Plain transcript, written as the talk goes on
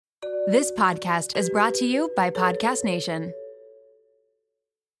This podcast is brought to you by Podcast Nation.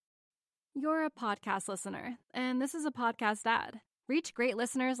 You're a podcast listener, and this is a podcast ad. Reach great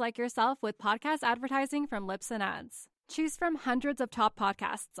listeners like yourself with podcast advertising from Libsyn Ads. Choose from hundreds of top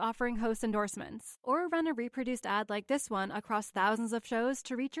podcasts offering host endorsements, or run a reproduced ad like this one across thousands of shows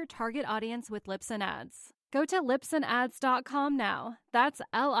to reach your target audience with Libsyn Ads. Go to libsynads.com now. That's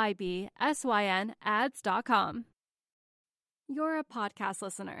LIBSYN ads.com. You're a podcast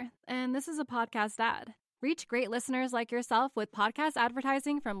listener, and this is a podcast ad. Reach great listeners like yourself with podcast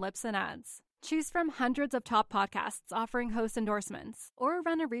advertising from Libsyn Ads. Choose from hundreds of top podcasts offering host endorsements, or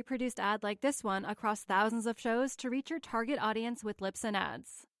run a reproduced ad like this one across thousands of shows to reach your target audience with Libsyn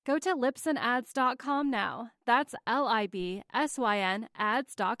Ads. Go to libsynads.com now. That's LIBSYN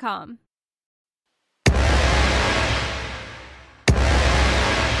ads.com.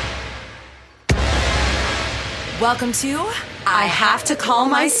 Welcome to I Have to Call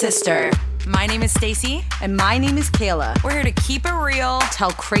My Sister. My name is Stacy. And my name is Kayla. We're here to keep it real,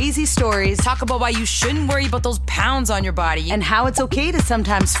 Tell crazy stories, talk about why you shouldn't worry about those pounds on your body, and how it's okay to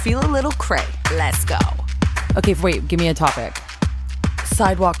sometimes feel a little cray. let's go. Okay, wait, give me a topic.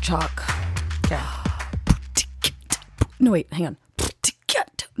 Sidewalk chalk. Okay. No, wait, hang on.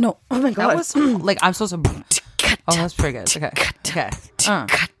 No, oh my God. That was like I'm supposed to. Oh, that's pretty good. Okay.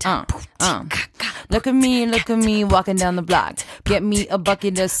 Look at me walking down the block. Get me a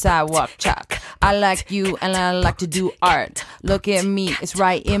bucket of sidewalk chalk. I like you and I like to do art. Look at me, it's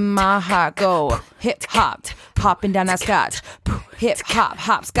right in my heart. Go hip hop, hopping down that scotch. Hip hop,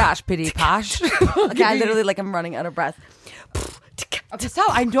 hopscotch, pity posh. Okay, I literally I'm running out of breath. Okay, stop.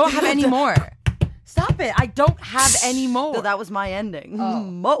 I don't have any more. Stop it. I don't have any more. So that was my ending.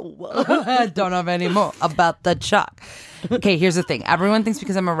 I don't have any more about the chalk. Okay, here's the thing. Everyone thinks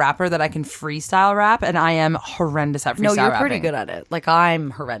because I'm a rapper that I can freestyle rap, and I am horrendous at freestyle No, you're rapping. pretty good at it. I'm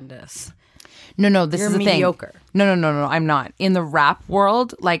horrendous. No, this You're is the mediocre. thing. No, I'm not. In the rap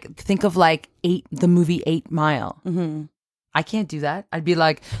world, think of the movie 8 Mile. Mm-hmm. I can't do that. I'd be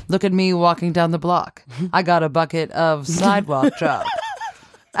like, look at me walking down the block. I got a bucket of sidewalk chalk.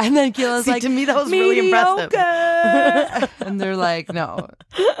 And then Kayla's See, to me, that was really impressive. And they're like, no.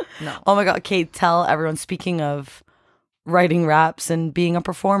 Oh my God, Kate, tell everyone, speaking of writing raps and being a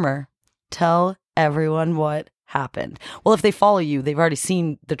performer, tell everyone what happened. Well, if they follow you, they've already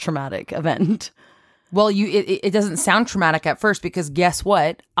seen the traumatic event. Well, it doesn't sound traumatic at first because guess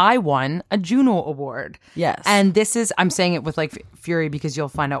what? I won a Juno Award. Yes. And I'm saying it with fury because you'll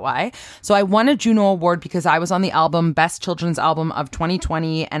find out why. So I won a Juno Award because I was on the album Best Children's Album of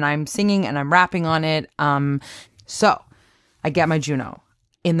 2020 and I'm singing and I'm rapping on it. So I get my Juno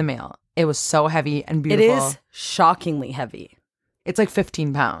in the mail. It was so heavy and beautiful. It is shockingly heavy. It's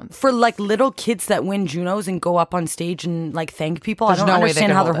 15 pounds. For little kids that win Junos and go up on stage and thank people, I don't no way they understand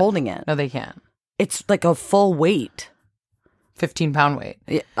can how they're hold holding it. No, they can't. It's a full weight. 15-pound weight.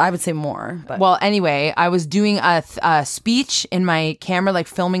 Yeah, I would say more. But. Well, anyway, I was doing a speech in my camera,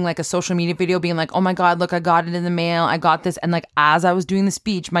 filming a social media video, being like, oh my God, look, I got it in the mail. I got this. And as I was doing the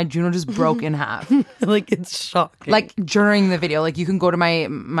speech, my Juno just broke in half. It's shocking. During the video, you can go to my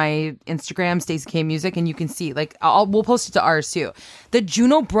Instagram, Stacey K Music, and you can see, we'll post it to ours too. The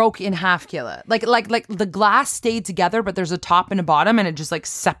Juno broke in half, Kayla. Like the glass stayed together, but there's a top and a bottom, and it just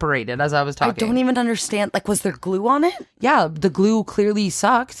separated as I was talking. I don't even understand. Was there glue on it? Yeah, the glue clearly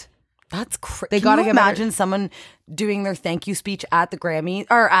sucked. That's crazy. They gotta imagine someone doing their thank you speech at the Grammy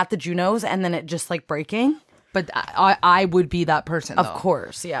or at the Junos and then it just breaking. But I would be that person. Of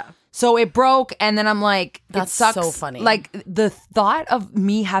course, yeah. So it broke, and then I'm like, that's it sucks. so funny. The thought of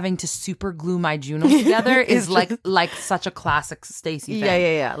me having to super glue my Junos together is such a classic Stacey thing.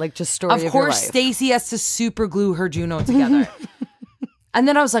 Yeah. Just story of your course, life. Stacey has to super glue her Juno together. And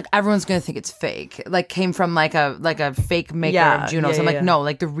then I was like, everyone's gonna think it's fake. Came from a fake maker of Junos. I'm like, no,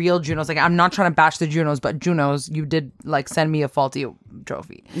 the real Junos. I'm not trying to bash the Junos, but Junos, you did send me a faulty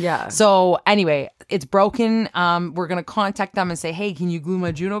trophy. Yeah. So anyway, it's broken. We're gonna contact them and say, hey, can you glue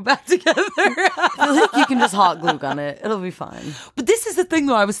my Juno back together? I feel like you can just hot glue gun it. It'll be fine. But this is the thing,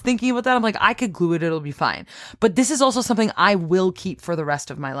 though. I was thinking about that. I'm like, I could glue it. It'll be fine. But this is also something I will keep for the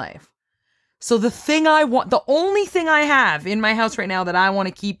rest of my life. So the only thing I have in my house right now that I want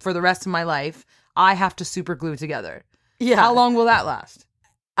to keep for the rest of my life, I have to super glue together. Yeah. How long will that last?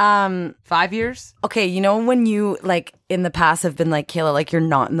 5 years? Okay, when you in the past have been Kayla, you're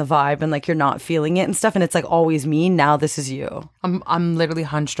not in the vibe and you're not feeling it and stuff, and it's always me. Now this is you. I'm literally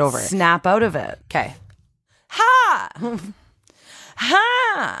hunched over. Snap out of it. Okay. Ha!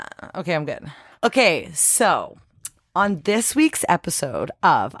 Ha! Okay, I'm good. Okay, so On this week's episode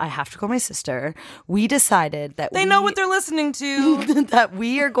of I Have to Call My Sister, we decided that They know what they're listening to. that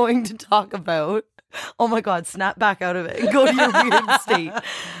we are going to talk about. Oh my God, snap back out of it and go to your weird state.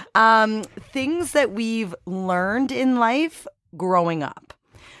 Things that we've learned in life growing up.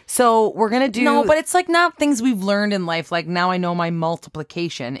 So we're going to do... No, but it's like not things we've learned in life. Like now I know my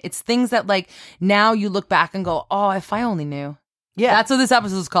multiplication. It's things that like now you look back and go, oh, if I only knew. Yeah. That's what this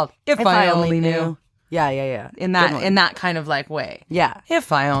episode is called. If I only knew. Yeah. In that kind of like way. Yeah.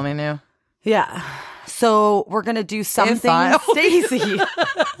 If I only knew. Yeah. So we're going to do something, Stacey.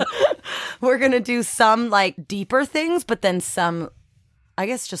 We're going to do some like deeper things, but then some, I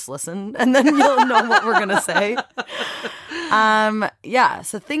guess just listen and then you'll know what we're going to say. Yeah.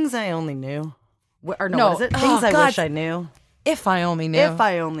 So things I only knew. Or no, what is it? Things I wish I knew. If I only knew. If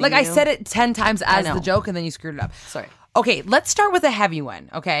I only like knew. I said it 10 times as the joke and then you screwed it up. Sorry. Okay, let's start with a heavy one,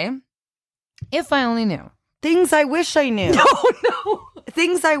 okay? If I only knew. Things I wish I knew. No.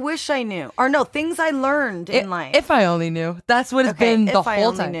 Things I wish I knew. Or no, things I learned in life. If I only knew. That's what it's been the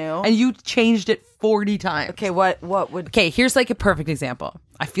whole time. Knew. And you changed it 40 times. Okay, what would... Okay, here's like a perfect example.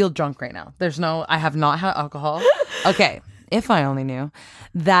 I feel drunk right now. I have not had alcohol. Okay, if I only knew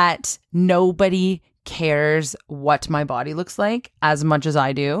that nobody cares what my body looks like as much as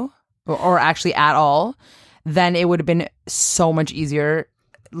I do, or actually at all, then it would have been so much easier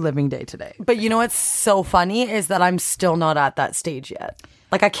living day to day. But you know what's so funny is that I'm still not at that stage yet.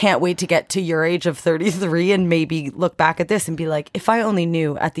 Like I can't wait to get to your age of 33 and maybe look back at this and be like, if I only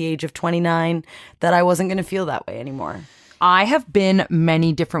knew at the age of 29 that I wasn't going to feel that way anymore. I have been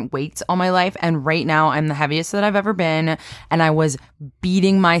many different weights all my life, and right now I'm the heaviest that I've ever been, and I was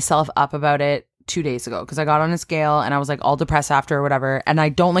beating myself up about it 2 days ago because I got on a scale and I was like all depressed after or whatever, and I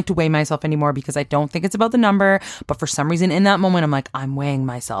don't like to weigh myself anymore because I don't think it's about the number, but for some reason in that moment I'm like, I'm weighing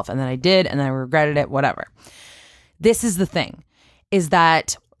myself, and then I did and then I regretted it, whatever. This is the thing, is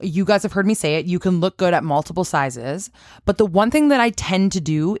that you guys have heard me say it, you can look good at multiple sizes, but the one thing that I tend to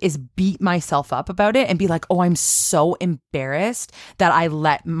do is beat myself up about it and be like, oh, I'm so embarrassed that I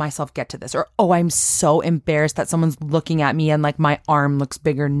let myself get to this, or oh, I'm so embarrassed that someone's looking at me and like my arm looks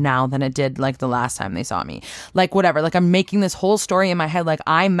bigger now than it did like the last time they saw me, like whatever, like I'm making this whole story in my head like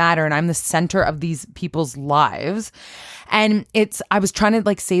I matter and I'm the center of these people's lives. And I was trying to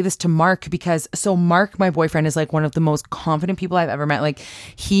like say this to Mark because Mark, my boyfriend, is like one of the most confident people I've ever met. Like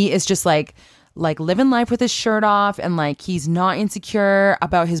he is just like living life with his shirt off, and like he's not insecure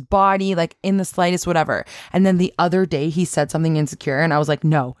about his body, like in the slightest, whatever. And then the other day he said something insecure and I was like,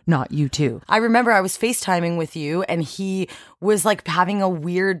 no, not you too. I remember I was FaceTiming with you and he was like having a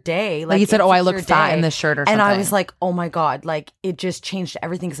weird day. Like he said, oh, I look fat in this shirt or something. And I was like, oh my God, like it just changed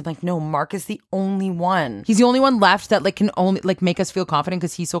everything. Because I'm like, no, Mark is the only one. He's the only one left that like can only like make us feel confident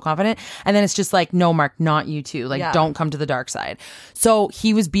because he's so confident. And then it's just like, no, Mark, not you too. Like don't come to the dark side. So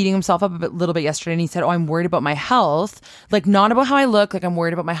he was beating himself up a little bit yesterday and he said, oh, I'm worried about my health. Like not about how I look. Like I'm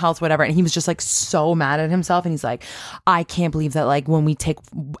worried about my health, whatever. And he was just like so mad at himself. And he's like, I can't believe that like when we take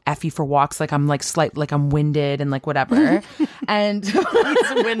Effie for walks, like I'm like like I'm winded and like whatever. And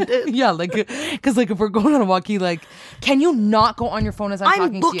he's winded. Yeah, like because like if we're going on a walk, he like, can you not go on your phone as I'm talking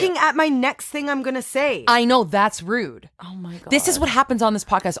to you? I'm looking at my next thing I'm gonna say. I know, that's rude. Oh my God. This is what happens on this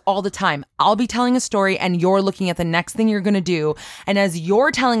podcast all the time. I'll be telling a story and you're looking at the next thing you're gonna do, and as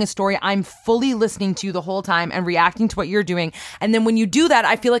you're telling a story, I'm fully listening to you the whole time and reacting to what you're doing. And then when you do that,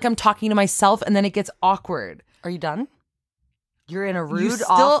 I feel like I'm talking to myself, and then it gets awkward. Are you done? You're in a rude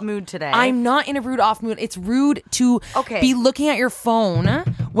off mood today. I'm not in a rude off mood. It's rude to be looking at your phone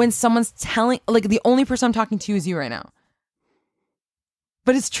when someone's telling, like the only person I'm talking to is you right now.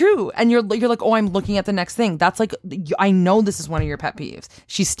 But it's true. And you're like, oh, I'm looking at the next thing. That's like, I know this is one of your pet peeves.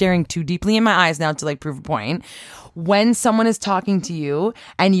 She's staring too deeply in my eyes now to like prove a point. When someone is talking to you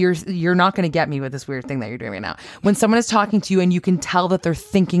and you're not going to get me with this weird thing that you're doing right now. When someone is talking to you and you can tell that they're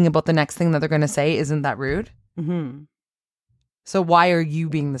thinking about the next thing that they're going to say, isn't that rude? Mm-hmm. So why are you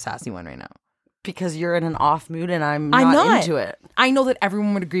being the sassy one right now? Because you're in an off mood and I'm not into it. I know that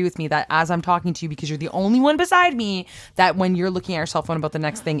everyone would agree with me that as I'm talking to you, because you're the only one beside me, that when you're looking at your cell phone about the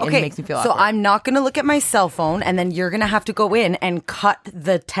next thing, it makes me feel awkward. So I'm not going to look at my cell phone, and then you're going to have to go in and cut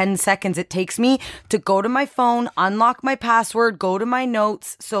the 10 seconds it takes me to go to my phone, unlock my password, go to my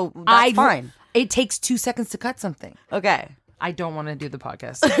notes. So that's fine. It takes 2 seconds to cut something. Okay. I don't want to do the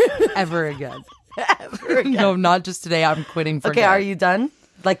podcast ever again. Ever again. No, not just today. I'm quitting for good. Are you done?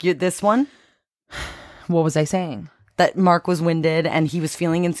 Like this one? What was I saying? that Mark was winded and he was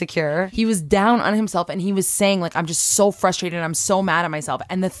feeling insecure. He was down on himself and he was saying like, I'm just so frustrated. I'm so mad at myself.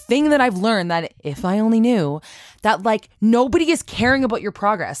 And the thing that I've learned that if I only knew that like nobody is caring about your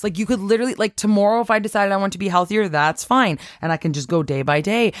progress. Like you could literally like tomorrow, if I decided I want to be healthier, that's fine. And I can just go day by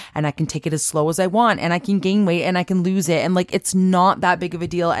day and I can take it as slow as I want and I can gain weight and I can lose it. And like, it's not that big of a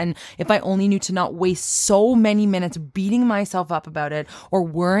deal. And if I only knew to not waste so many minutes beating myself up about it or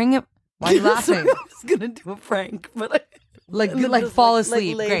worrying. Why are you laughing? I was going to do a prank, but like fall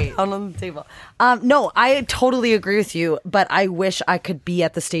asleep. Lay Great. down on the table. No, I totally agree with you, but I wish I could be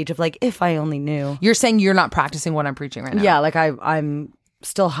at the stage of like, if I only knew. You're saying you're not practicing what I'm preaching right now. Yeah, like I'm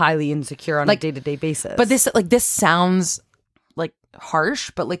still highly insecure on a day-to-day basis. But this sounds like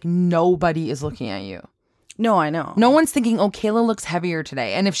harsh, but like nobody is looking at you. No, I know. No one's thinking, oh, Kayla looks heavier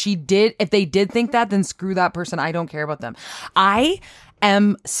today. And if they did think that, then screw that person. I don't care about them. I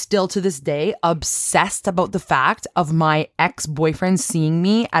am still to this day obsessed about the fact of my ex-boyfriend seeing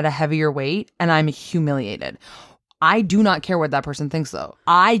me at a heavier weight and I'm humiliated. I do not care what that person thinks though.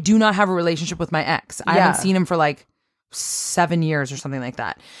 I do not have a relationship with my ex. I haven't seen him for like 7 years or something like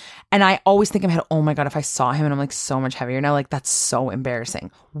that. And I always think in my head, oh my God, if I saw him and I'm like so much heavier now, like that's so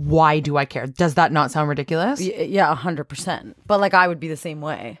embarrassing. Why do I care? Does that not sound ridiculous? Yeah, 100%. But like I would be the same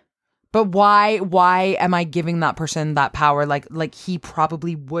way. But why am I giving that person that power? Like he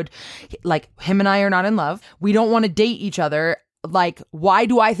probably would, like him and I are not in love. We don't want to date each other. Like, why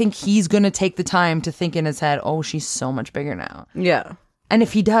do I think he's going to take the time to think in his head, oh, she's so much bigger now? Yeah. And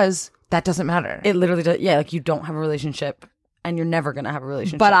if he does, that doesn't matter. It literally does. Yeah, like you don't have a relationship and you're never going to have a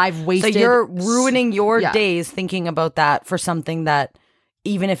relationship. But I've wasted. So you're ruining your days thinking about that for something that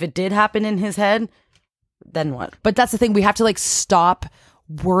even if it did happen in his head, then what? But that's the thing. We have to like stop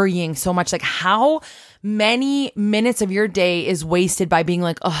worrying so much. Like how many minutes of your day is wasted by being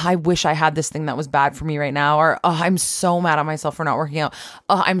like, oh, I wish I had this thing that was bad for me right now. Or, oh, I'm so mad at myself for not working out.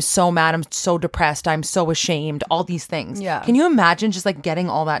 Oh, I'm so mad. I'm so depressed. I'm so ashamed. All these things. Yeah. Can you imagine just like getting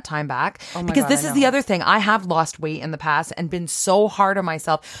all that time back? Oh my because God, this is the other thing. I have lost weight in the past and been so hard on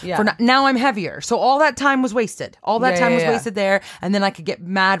myself. For now I'm heavier. So all that time was wasted. All that time was wasted there. And then I could get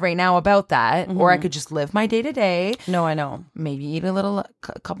mad right now about that. Or I could just live my day to day. No, I know. Maybe eat a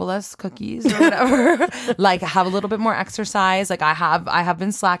couple less cookies or whatever. Like have a little bit more exercise. Like I have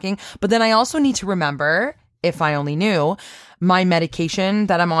been slacking. But then I also need to remember, if I only knew, my medication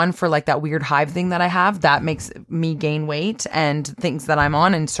that I'm on for like that weird hive thing that I have, that makes me gain weight, and things that I'm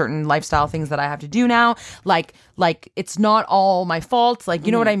on and certain lifestyle things that I have to do now. Like it's not all my fault. Like,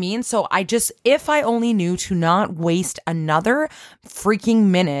 you know what I mean? So if I only knew to not waste another freaking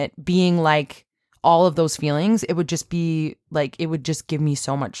minute being like all of those feelings, it would just be like, it would just give me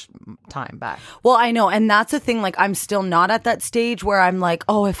so much time back. Well, I know. And that's the thing. Like, I'm still not at that stage where I'm like,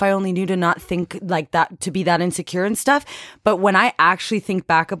 oh, if I only knew to not think like that, to be that insecure and stuff. But when I actually think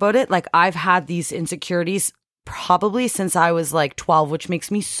back about it, like I've had these insecurities probably since I was like 12, which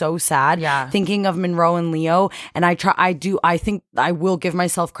makes me so sad. Yeah. Thinking of Monroe and Leo. And I think I will give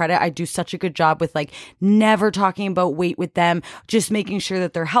myself credit. I do such a good job with like never talking about weight with them, just making sure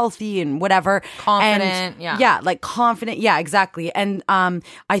that they're healthy and whatever. Confident. And, yeah. Like confident. Yeah, exactly. And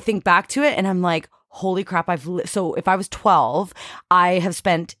I think back to it and I'm like, holy crap. So if I was 12, I have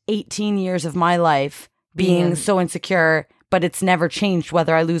spent 18 years of my life being so insecure, but it's never changed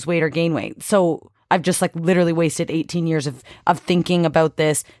whether I lose weight or gain weight. So I've just like literally wasted 18 years of thinking about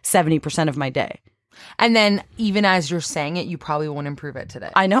this 70% of my day. And then even as you're saying it, you probably won't improve it today.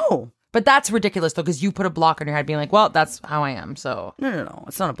 I know. But that's ridiculous though, because you put a block on your head being like, well, that's how I am. So No.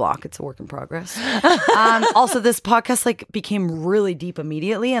 It's not a block. It's a work in progress. Also, this podcast like became really deep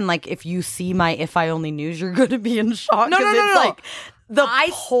immediately. And like, if you see my If I Only Knew, you're going to be in shock. No. It's like the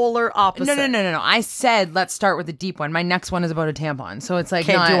polar opposite. No. I said, let's start with the deep one. My next one is about a tampon. So it's like,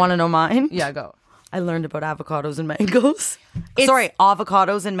 okay, do you want to know mine? Yeah, go. I learned about avocados and mangoes.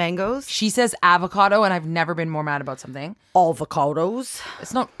 Avocados and mangoes. She says avocado, and I've never been more mad about something. Avocados.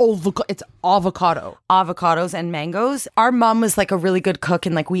 It's not avocado. It's avocado. Avocados and mangoes. Our mom was like a really good cook,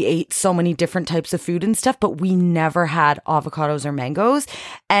 and like we ate so many different types of food and stuff, but we never had avocados or mangoes.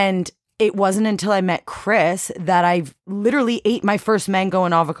 And it wasn't until I met Chris that I literally ate my first mango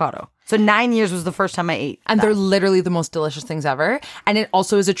and avocado. So 9 years was the first time I ate. And they're literally the most delicious things ever. And it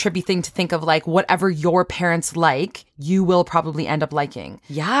also is a trippy thing to think of, like, whatever your parents like, you will probably end up liking.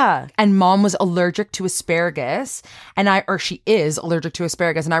 Yeah. And mom was allergic to asparagus, or she is allergic to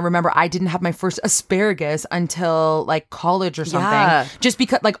asparagus. And I remember I didn't have my first asparagus until like college or something. Yeah. Just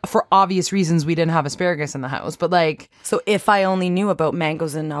because, like, for obvious reasons, we didn't have asparagus in the house. But like, so if I only knew about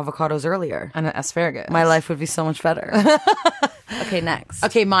mangoes and avocados earlier, and asparagus, my life would be so much better. Okay, next.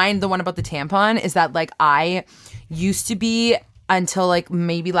 Okay, mine, the one about the tampon is that like used to be until like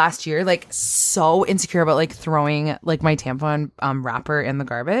maybe last year, like so insecure about like throwing like my tampon wrapper in the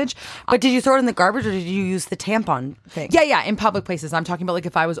garbage. But did you throw it in the garbage or did you use the tampon thing? Yeah, in public places. I'm talking about like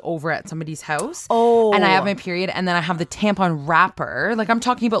if I was over at somebody's house and I have my period and then I have the tampon wrapper. Like I'm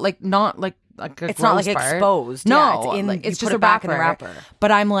talking about like not like it's not like part. Exposed. No, yeah, it's, like, it's you just put a it back wrapper. in the wrapper.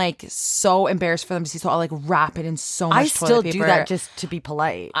 But I'm like so embarrassed for them to see, so I'll like wrap it in so much I toilet still paper. do that just to be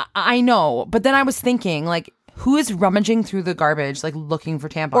polite. I know, but then I was thinking like, who is rummaging through the garbage like looking for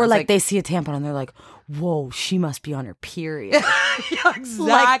tampons? Or like they see a tampon and they're like, whoa, she must be on her period. Yeah, exactly.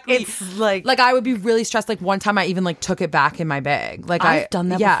 Like, it's like I would be really stressed. Like one time I even like took it back in my bag. Like I've done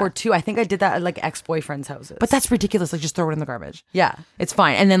that yeah. before too. I think I did that at like ex-boyfriends' houses. But that's ridiculous. Like just throw it in the garbage. yeah. It's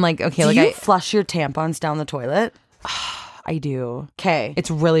fine. And then like, okay, Do like you flush your tampons down the toilet? I do. Okay. It's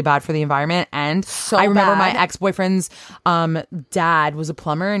really bad for the environment. And So I remember my bad. ex-boyfriend's dad was a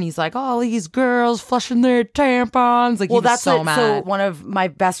plumber and he's like, oh, these girls flushing their tampons. Like, Well, he was that's so what, mad. so one of my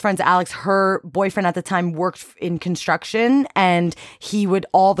best friends, Alex, her boyfriend at the time worked in construction, and he would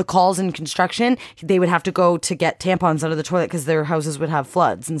all the calls in construction, they would have to go to get tampons out of the toilet because their houses would have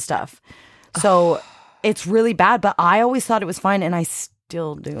floods and stuff. So it's really bad, but I always thought it was fine, and I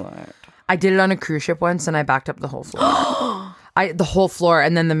still do it. I did it on a cruise ship once and I backed up the whole floor. The whole floor,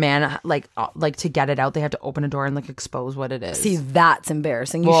 and then the man like to get it out, they had to open a door and like expose what it is. See, that's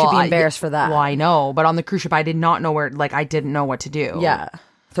embarrassing. You should be embarrassed for that. Well, I know, but on the cruise ship, I did not know where. Like, I didn't know what to do. Yeah.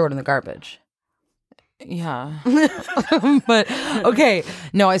 Throw it in the garbage. Yeah. But okay,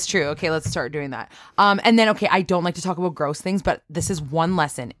 no, it's true. Okay, let's start doing that. And then okay, I don't like to talk about gross things, but this is one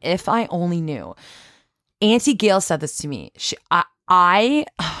lesson. If I only knew. Auntie Gail said this to me. I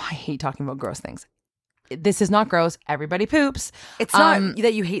hate talking about gross things. This is not gross. Everybody poops. It's not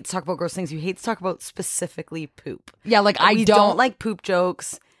that you hate to talk about gross things. You hate to talk about specifically poop. Yeah, like We don't like poop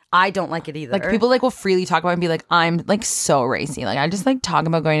jokes. I don't like it either. Like people like will freely talk about it and be like, I'm like so racy. Like I just like talking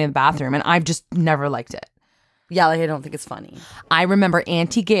about going to the bathroom, and I've just never liked it. Yeah, like I don't think it's funny. I remember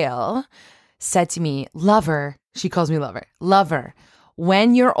Auntie Gail said to me, Lover, she calls me Lover,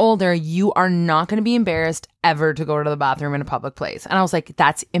 when you're older, you are not going to be embarrassed ever to go to the bathroom in a public place. And I was like,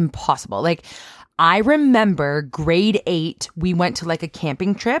 that's impossible. Like, I remember grade 8, we went to like a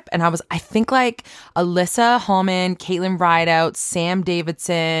camping trip, and I think like Alyssa Hallman, Caitlin Rideout, Sam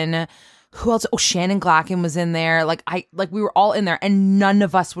Davidson, who else? Oh, Shannon Glacken was in there. We were all in there, and none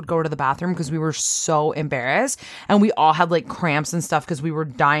of us would go to the bathroom because we were so embarrassed, and we all had like cramps and stuff because we were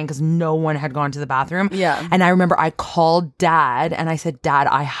dying because no one had gone to the bathroom. Yeah. And I remember I called Dad and I said, Dad,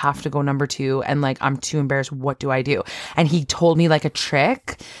 I have to go number 2, and like I'm too embarrassed. What do I do? And he told me like a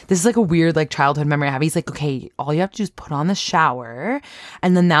trick. This is like a weird like childhood memory I have. He's like, okay, all you have to do is put on the shower,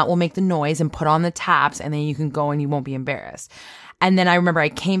 and then that will make the noise, and put on the taps, and then you can go and you won't be embarrassed. And then I remember I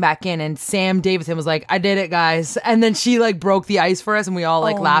came back in and Sam Davidson was like, I did it, guys. And then she like broke the ice for us and we all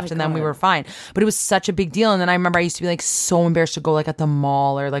like laughed and then we were fine. But it was such a big deal. And then I remember I used to be like so embarrassed to go like at the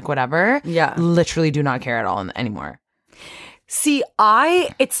mall or like whatever. Yeah. Literally do not care at all anymore. See,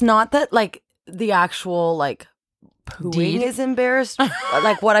 it's not that like the actual like pooing Deed? is embarrassed.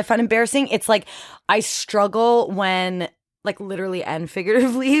 Like what I find embarrassing, it's like I struggle when like literally and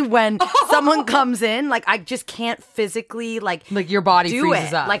figuratively when someone comes in, like I just can't physically like your body do freezes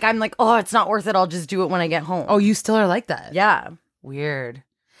it. up. Like I'm like, oh, it's not worth it. I'll just do it when I get home. Oh, you still are like that? yeah. Weird.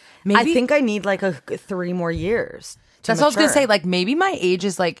 I think I need like 3 more years. That's what I was going to mature. say. Like maybe my age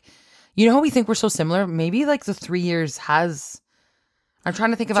is like, you know how we think we're so similar? Maybe like the 3 years has... I'm trying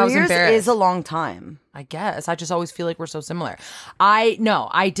to think if I was 3 years embarrassed. is a long time. I guess. I just always feel like we're so similar. I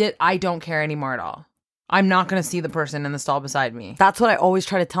don't care anymore at all. I'm not going to see the person in the stall beside me. That's what I always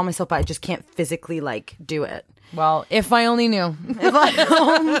try to tell myself, but I just can't physically like do it. Well, if I only knew. If I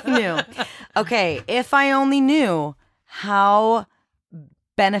only knew. Okay, if I only knew how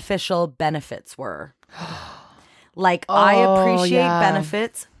beneficial benefits were. Like, I appreciate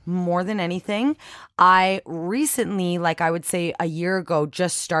benefits more than anything. I recently, like I would say a year ago,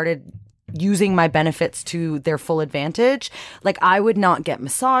 just started using my benefits to their full advantage. Like I would not get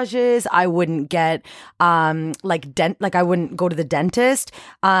massages. I wouldn't get I wouldn't go to the dentist.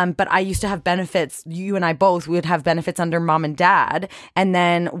 But I used to have benefits. You and I both would have benefits under mom and dad. And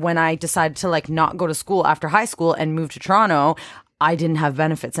then when I decided to like not go to school after high school and move to Toronto, I didn't have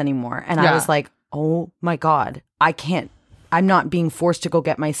benefits anymore. And I was like, oh my God, I'm not being forced to go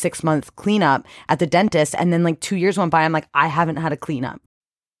get my 6-month cleanup at the dentist. And then like 2 years went by. I'm like, I haven't had a cleanup.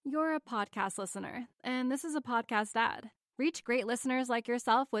 You're a podcast listener, and this is a podcast ad. Reach great listeners like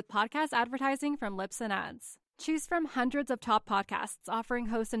yourself with podcast advertising from Lips and Ads. Choose from hundreds of top podcasts offering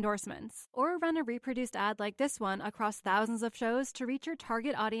host endorsements, or run a reproduced ad like this one across thousands of shows to reach your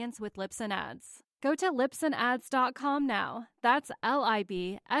target audience with Lips and Ads. Go to lipsandads.com now. That's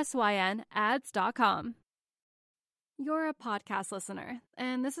LIBSYN ads.com. You're a podcast listener,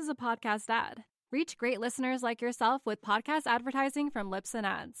 and this is a podcast ad. Reach great listeners like yourself with podcast advertising from Lips and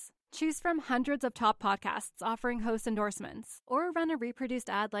Ads. Choose from hundreds of top podcasts offering host endorsements, or run a reproduced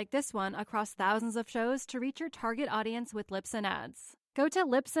ad like this one across thousands of shows to reach your target audience with Lips and Ads. Go to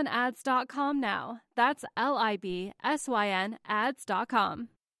lipsandads.com now. That's LIBSYN ads.com.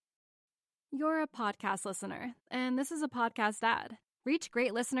 You're a podcast listener, and this is a podcast ad. Reach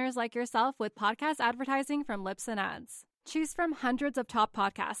great listeners like yourself with podcast advertising from Lips and Ads. Choose from hundreds of top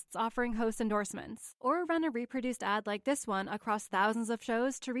podcasts offering host endorsements, or run a reproduced ad like this one across thousands of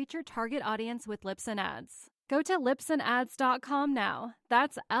shows to reach your target audience with Lips and Ads. Go to lipsandads.com now.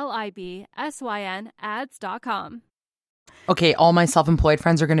 That's LIBSYN ads.com. Okay, all my self-employed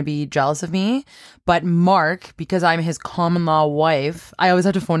friends are going to be jealous of me, but Mark, because I'm his common law wife, I always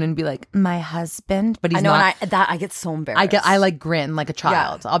have to phone in and be like, my husband, but he's I know, not. and I get so embarrassed. I like grin like a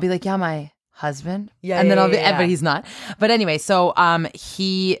child. I'll be like, yeah, my husband. Yeah, and then yeah, I'll be, yeah. but he's not. But anyway, so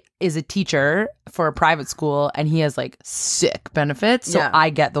he is a teacher for a private school, and he has like sick benefits. So Yeah. I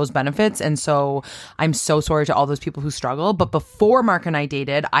get those benefits, and so I'm so sorry to all those people who struggle. But before Mark and I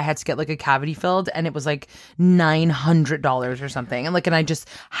dated, I had to get like a cavity filled, and it was like $900 or something, and I just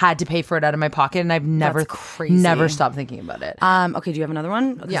had to pay for it out of my pocket, and I've never crazy. never stopped thinking about it. Okay, do you have another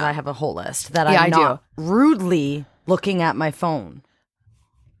one? Because Yeah. I have a whole list that Yeah, I'm I not rudely looking at my phone.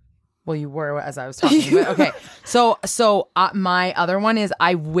 Well, you were as I was talking. But okay. So my other one is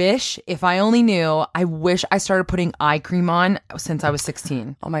I wish, if I only knew, I wish I started putting eye cream on since I was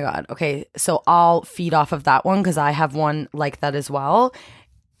 16. Oh my God. Okay, so I'll feed off of that one because I have one like that as well.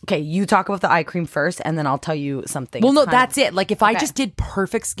 Okay, you talk about the eye cream first, and then I'll tell you something. Well, no, It's kind that's it. Like if I just did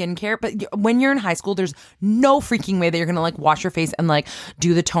perfect skincare, but when you're in high school, there's no freaking way that you're going to like wash your face and like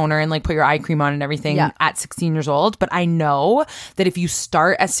do the toner and like put your eye cream on and everything at 16 years old. But I know that if you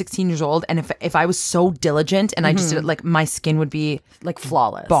start at 16 years old, and if I was so diligent and I just did it, like my skin would be like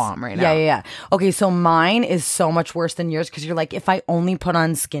flawless. bomb right now. Yeah. Okay, so mine is so much worse than yours because you're like, if I only put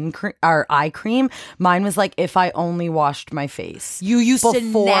on skin cream or eye cream, mine was like, if I only washed my face. You used to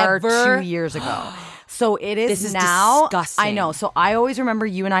before never 2 years ago. So it is, This is now. disgusting. I know. So I always remember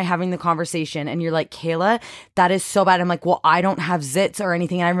you and I having the conversation, and you're like, Kayla, that is so bad. I'm like, well, I don't have zits or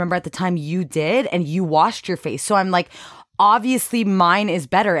anything. And I remember at the time you did, and you washed your face. So I'm like, obviously mine is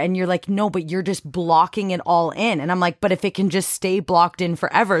better. And you're like, no, but you're just blocking it all in. And I'm like, but if it can just stay blocked in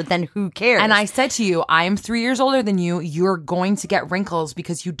forever, then who cares? And I said to you, I am 3 years older than you. You're going to get wrinkles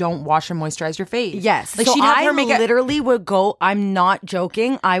because you don't wash and moisturize your face. Yes. Like so she'd have I her makeup. literally would go, I'm not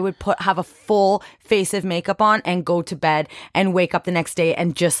joking, I would have a full face of makeup on and go to bed and wake up the next day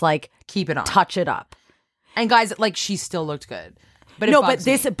and just like Keep it on. touch it up. And guys, like she still looked good. But it No, but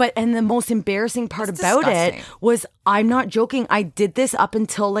bugs me. and the most embarrassing part It's about disgusting. it was, I'm not joking, I did this up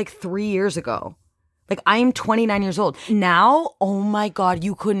until like 3 years ago. Like I am 29 years old. Now, oh my God,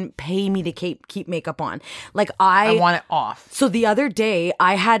 you couldn't pay me to keep makeup on. Like I want it off. So the other day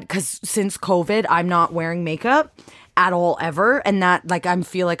I had, because since COVID, I'm not wearing makeup at all ever. And that like, I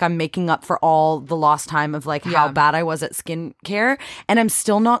feel like I'm making up for all the lost time of like how bad I was at skincare. And I'm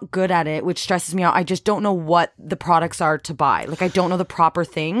still not good at it, which stresses me out. I just don't know what the products are to buy. Like I don't know the proper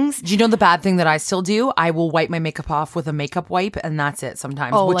things. Do you know the bad thing that I still do? I will wipe my makeup off with a makeup wipe, and that's it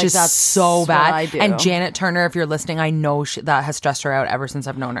sometimes, Oh, which like is that's so what bad. I do. And Janet Turner, if you're listening, I know that has stressed her out ever since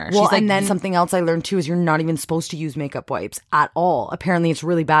I've known her. Well, She's like, and then something else I learned too is you're not even supposed to use makeup wipes at all. Apparently it's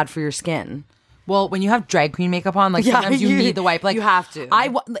really bad for your skin. well, when you have drag queen makeup on, like Yeah, sometimes you need the wipe. Like you have to.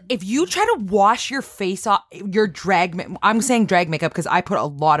 If you try to wash your face off, your I'm saying drag makeup because I put a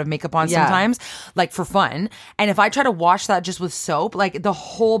lot of makeup on Yeah. sometimes, like for fun. And if I try to wash that just with soap, like the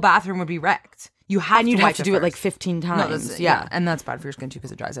whole bathroom would be wrecked. You have And to you'd wipe have to do it like first. 15 No, times. that's, yeah. and that's bad for your skin too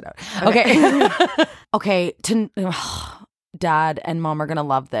because it dries it out. Okay. Okay, Dad and Mom are gonna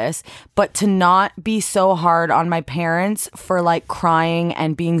love this, but to not be so hard on my parents for like crying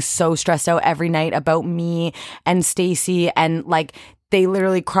and being so stressed out every night about me and Stacy, and like they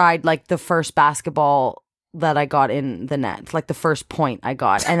literally cried like the first basketball that I got in the net, like the first point I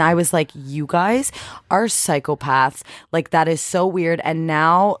got. And I was like, you guys are psychopaths. Like that is so weird. And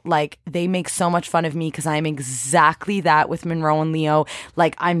now like they make so much fun of me because I'm exactly that with Monroe and Leo.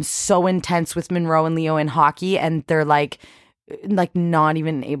 Like I'm so intense with Monroe and Leo in hockey, and they're like not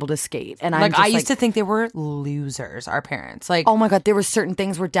even able to skate. And I'm Like just I used to think they were losers, our parents. Like, oh my God, there were certain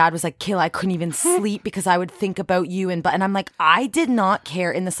things where Dad was like, Kayla, I couldn't even sleep because I would think about you. And I'm like, I did not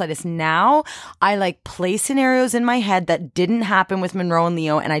care in the slightest. Now I like play scenarios in my head that didn't happen with Monroe and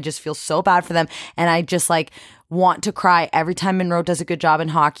Leo, and I just feel so bad for them. And I just like want to cry every time Monroe does a good job in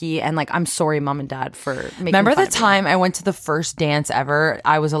hockey. And like, I'm sorry, mom and dad, for making Remember fun the of me. time I went to the first dance ever?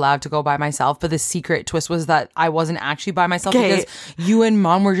 I was allowed to go by myself, but the secret twist was that I wasn't actually by myself Okay. because you and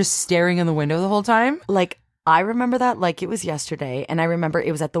mom were just staring in the window the whole time. Like, I remember that like it was yesterday, and I remember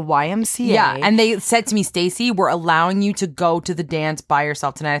it was at the YMCA. Yeah, and they said to me, Stacey, we're allowing you to go to the dance by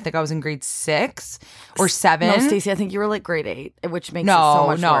yourself tonight. I think I was in grade 6 or 7. No, Stacey, I think you were like grade 8, which makes it so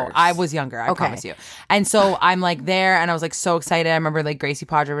much worse. I was younger. I promise you. And so I'm like there, and I was like so excited. I remember like Gracie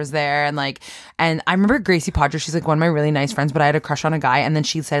Padre was there, and I remember Gracie Padre. She's like one of my really nice friends, but I had a crush on a guy, and then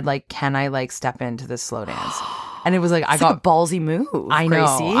she said like, "Can I like step into this slow dance?" And it was like I got a ballsy move. I know.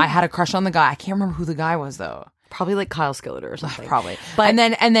 Gracie. I had a crush on the guy. I can't remember who the guy was though. Probably like Kyle Skilliter or something. Probably. But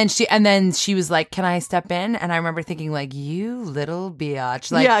and then she was like, "Can I step in?" And I remember thinking like, "You little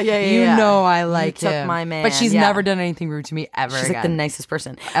biatch." Like, you know I like took him. my man. But she's Yeah. never done anything rude to me ever she's again. like the nicest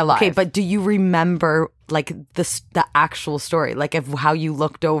person Alive. Okay, but do you remember like the actual story, like of how you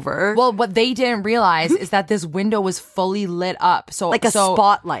looked over? Well, what they didn't realize is that this window was fully lit up. So like a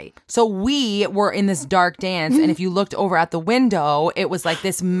spotlight. So we were in this dark dance, and if you looked over at the window, it was like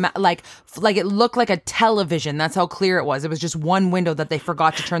this, like it looked like a television. That's how clear it was. It was just one window that they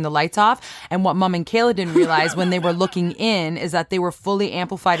forgot to turn the lights off. And what Mom and Kayla didn't realize when they were looking in is that they were fully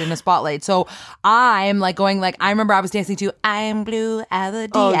amplified in a spotlight. So I'm like going like, I remember I was dancing to "I'm Blue Abadi,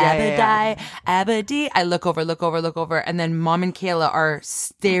 Abadi, Abadi." I look over, and then Mom and Kayla are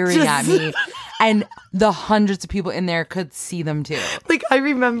staring at me, and the hundreds of people in there could see them too. Like, I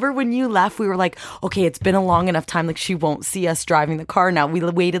remember when you left, we were like, okay, it's been a long enough time. Like, she won't see us driving the car now. We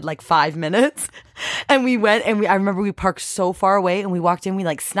waited like 5 minutes, and we went, and I remember we parked so far away, and we walked in, we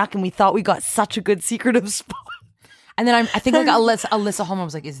like snuck, and we thought we got such a good secretive spot. And then I think like Alyssa Holman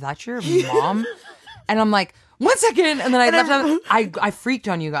was like, "Is that your mom?" And I'm like, "1 second." And then I left. I freaked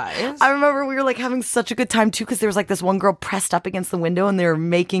on you guys. I remember we were like having such a good time too, because there was like this one girl pressed up against the window, and they were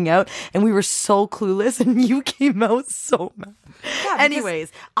making out, and we were so clueless, and you came out so mad. Yeah,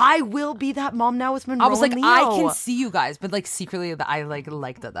 Anyways, I will be that mom now with Monroe. I was like, and Leo. I can see you guys, but like secretly that I like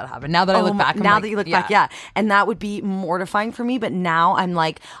that happened. Now that I look back, I'm now like, that you look back, yeah, and that would be mortifying for me. But now I'm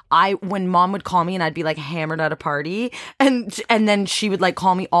like, when mom would call me and I'd be like hammered at a party, and then she would like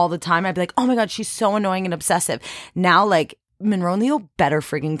call me all the time. I'd be like, oh my god, she's so annoying and obsessive. Now like Monroe and Leo better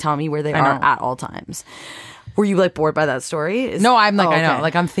freaking tell me where they are at all times. Were you like bored by that story? No, I'm like, I know. okay.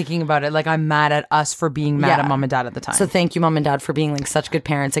 Like, I'm thinking about it. Like, I'm mad at us for being mad Yeah. at mom and dad at the time. So thank you, mom and dad, for being like such good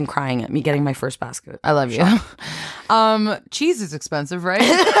parents and crying at me getting my first basket. I love you. Cheese is expensive, right?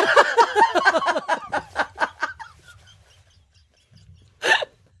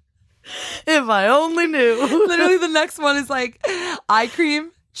 If I only knew. Literally, the next one is like eye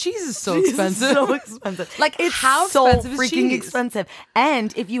cream. Cheese is so expensive. So expensive. Like, it's how so expensive is freaking cheese? expensive.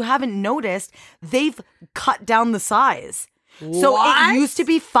 And if you haven't noticed, they've cut down the size. So What? it used to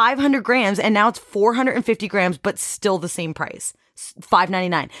be 500 grams, and now it's 450 grams, but still the same price,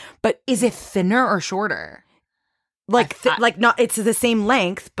 $5.99. But Is it thinner or shorter? like not, it's the same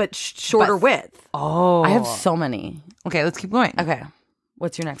length, but shorter width. Oh, I have so many. Okay, let's keep going. Okay,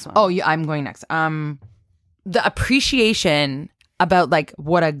 what's your next one? Oh, yeah, I'm going next. The appreciation about like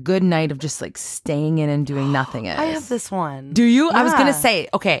what a good night of just like staying in and doing nothing is. I have this one. Do you? I was gonna Yeah. say,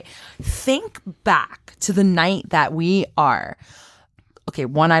 okay, think back to the night that we are. Okay,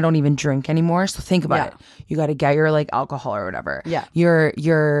 one, I don't even drink anymore, so think about Yeah. it. You got to get your like alcohol or whatever. Yeah. You're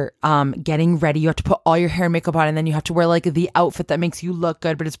getting ready. You have to put all your hair and makeup on, and then you have to wear like the outfit that makes you look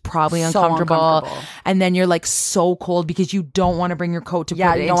good, but it's probably So uncomfortable. uncomfortable. And then you're like so cold because you don't want to bring your coat to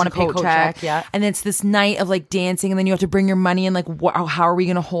Yeah, put it you don't into wanna pay coat check, yeah. And it's this night of like dancing, and then you have to bring your money and like how are we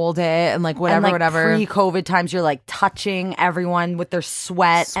gonna hold it and like whatever, and like whatever. pre-COVID times, you're like touching everyone with their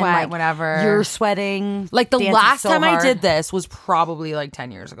sweat, and like whatever. You're sweating. Like the dancing last so time hard. I did this was probably like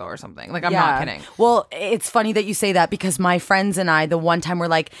 10 years ago or something. Like I'm not kidding. Well, it's funny that you say that, because my friends and I, the one time we're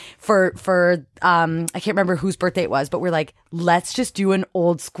like, for I can't remember whose birthday it was, but we're like, let's just do an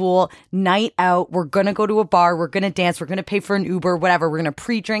old school night out. We're gonna go to a bar. We're gonna dance. We're gonna pay for an Uber, whatever. We're gonna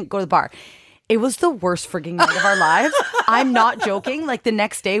pre-drink, go to the bar. It was the worst frigging night of our lives. I'm not joking. Like the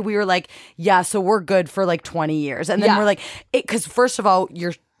next day we were like, yeah, so we're good for like 20 years. And then Yeah. we're like, because first of all,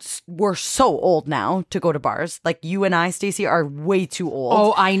 we're so old now to go to bars. Like you and I, Stacey, are way too old.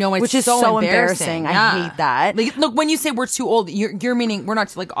 Oh, I know. It's which is so embarrassing. Yeah. I hate that. Like, look, when you say we're too old, you're meaning we're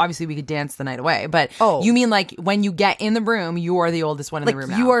not like obviously we could dance the night away, but you mean like when you get in the room, you are the oldest one in Like the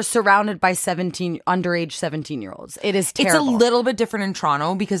room. you now. are surrounded by underage 17-year-olds. It is terrible. It's a little bit different in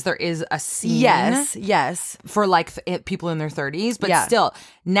Toronto because there is a scene. Yes. For like people in their 30s, but Yeah. still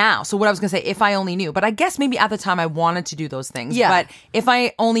now. So what I was gonna say, if I only knew, but I guess maybe at the time I wanted to do those things. Yeah. But if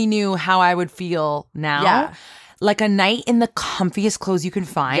I only knew how I would feel now, Yeah. like a night in the comfiest clothes you can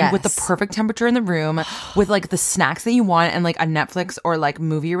find with the perfect temperature in the room with like the snacks that you want and like a Netflix or like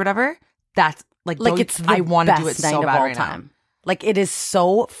movie or whatever. That's like it's the I want to do it best night so of bad all right time. now. Like it is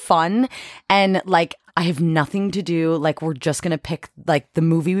so fun, and like I have nothing to do. Like we're just gonna pick like the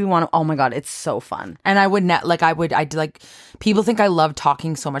movie we want. Oh my god, it's so fun. And I would people think I love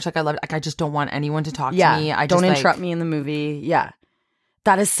talking so much. Like I just don't want anyone to talk to me. I don't just, interrupt me in the movie. Yeah.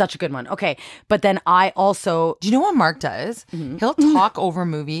 That is such a good one. Okay. But then I also Do you know what Mark does? He'll talk over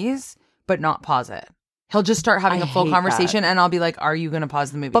movies, but not pause it. He'll just start having I a full hate conversation, and I'll be like, "Are you going to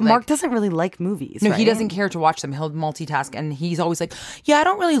pause the movie?" But like, Mark doesn't really like movies. No, right? he doesn't care to watch them. He'll multitask, and he's always like, "Yeah, I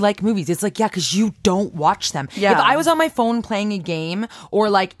don't really like movies." It's like, "Yeah, because you don't watch them." Yeah. If I was on my phone playing a game or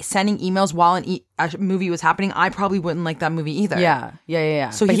like sending emails while a movie was happening, I probably wouldn't like that movie either.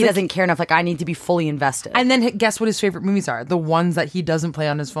 Yeah. So but he's he like- doesn't care enough. Like I need to be fully invested. And then guess what his favorite movies are? The ones that he doesn't play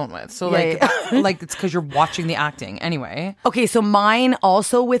on his phone with. So Yeah, like it's because you're watching the acting anyway. Okay, so mine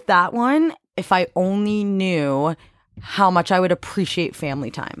also with that one, if I only knew how much I would appreciate family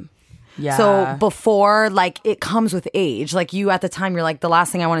time. Yeah. So before, like, it comes with age. Like, you at the time, you're like, the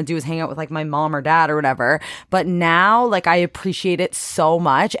last thing I want to do is hang out with, like, my mom or dad or whatever. But now, like, I appreciate it so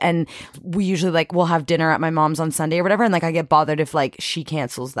much. And we usually, like, we'll have dinner at my mom's on Sunday or whatever. And, like, I get bothered if, like, she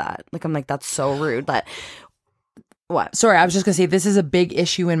cancels that. Like, I'm like, that's so rude. But what? Sorry, I was just going to say this is a big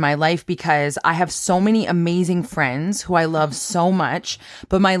issue in my life because I have so many amazing friends who I love so much,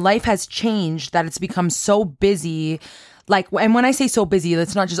 but my life has changed that it's become so busy. Like, and when I say so busy,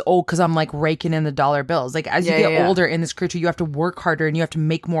 that's not just because I'm like raking in the dollar bills. Like, as you get older in this career too, you have to work harder and you have to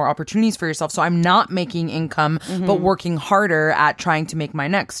make more opportunities for yourself. So I'm not making income, but working harder at trying to make my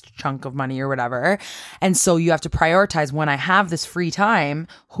next chunk of money or whatever. And so you have to prioritize when I have this free time,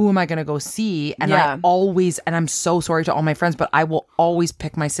 who am I going to go see? And I always, and I'm so sorry to all my friends, but I will always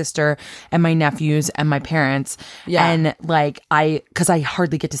pick my sister and my nephews and my parents. Yeah. And like, because I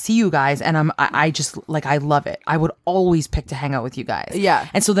hardly get to see you guys. And I just like, I love it. I would always pick to hang out with you guys. Yeah.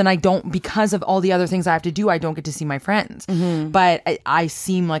 And so then I don't, because of all the other things I have to do, I don't get to see my friends. But I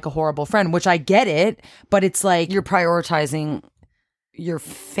seem like a horrible friend, which I get it, but it's like, You're prioritizing your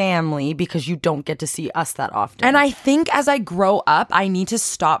family because you don't get to see us that often. and I think as I grow up, I need to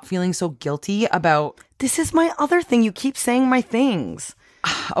stop feeling so guilty about, this is my other thing. You keep saying my things.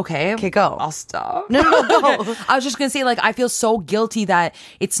 okay, go. I'll stop. No, go. I was just going to say, like, I feel so guilty that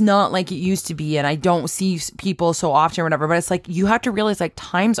it's not like it used to be and I don't see people so often or whatever. But it's like, you have to realize, like,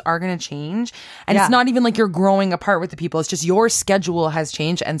 times are going to change. And Yeah. it's not even like you're growing apart with the people. It's just your schedule has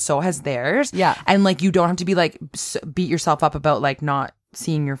changed and so has theirs. Yeah. And, like, you don't have to be, like, beat yourself up about, like, not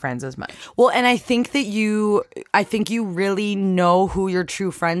seeing your friends as much. Well, and I think you really know who your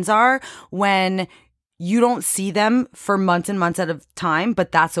true friends are when you don't see them for months and months at a time,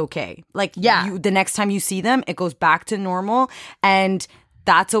 but that's okay. Like, the next time you see them, it goes back to normal, and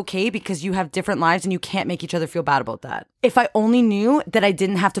that's okay because you have different lives and you can't make each other feel bad about that. If I only knew that I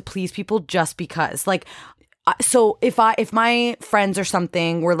didn't have to please people just because, like, so if my friends or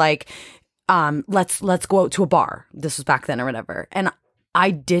something were like, let's go out to a bar. This was back then or whatever, and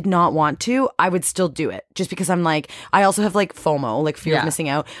I did not want to, I would still do it just because I'm like, I also have like FOMO, like fear of missing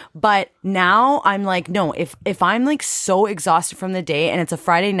out. But now I'm like, no, if I'm like so exhausted from the day and it's a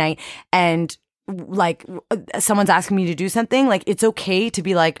Friday night and like someone's asking me to do something, like it's okay to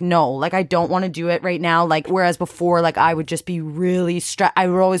be like, no, like I don't want to do it right now. Like, whereas before, like I would just be really stressed. I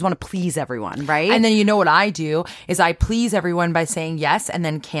would always want to please everyone, right? And then you know what I do is I please everyone by saying yes and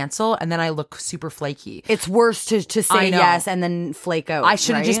then cancel, and then I look super flaky. It's worse to I say know. yes and then flake out. I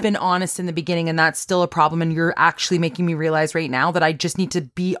should have just right? been honest in the beginning, and that's still a problem. And you're actually making me realize right now that I just need to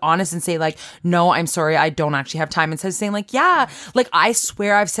be honest and say, like, no, I'm sorry, I don't actually have time. Instead of saying, like, yeah, like I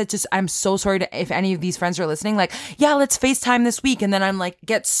swear I've said just, I'm so sorry to, if any of these friends are listening, like, yeah, let's FaceTime this week. And then I'm like,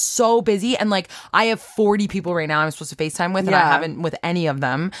 get so busy. And like, I have 40 people right now I'm supposed to FaceTime with, and I haven't with any of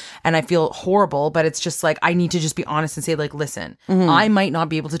them. And I feel horrible, but it's just like, I need to just be honest and say, like, listen, I might not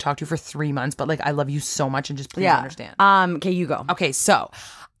be able to talk to you for 3 months, but like, I love you so much and just please understand. Okay, you go. Okay, so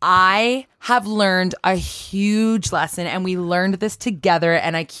I have learned a huge lesson, and we learned this together,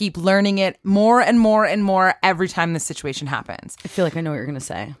 and I keep learning it more and more and more every time this situation happens. I feel like I know what you're going to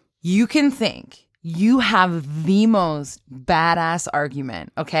say. You can think you have the most badass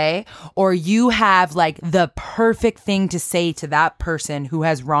argument, okay? Or you have like the perfect thing to say to that person who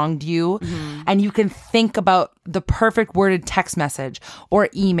has wronged you. And you can think about the perfect worded text message or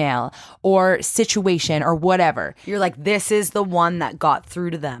email or situation or whatever. You're like, this is the one that got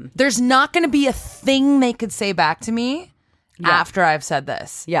through to them. There's not going to be a thing they could say back to me after I've said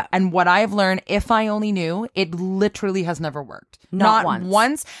this. Yeah. And what I've learned, if I only knew, it literally has never worked. Not Not once.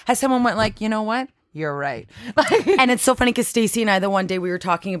 once has someone went like, you know what? you're right. And it's so funny because Stacey and I, the one day we were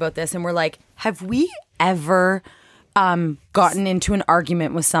talking about this and we're like, have we ever gotten into an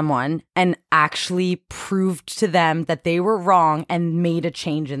argument with someone and actually proved to them that they were wrong and made a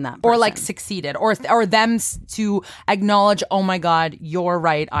change in that person? Or like succeeded, or them to acknowledge, oh my God, you're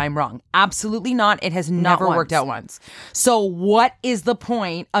right, I'm wrong. Absolutely not. It has never worked out once. So what is the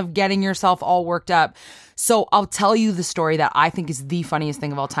point of getting yourself all worked up? So I'll tell you the story that I think is the funniest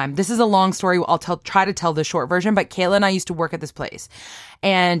thing of all time. This is a long story. I'll try to tell the short version, but Kayla and I used to work at this place.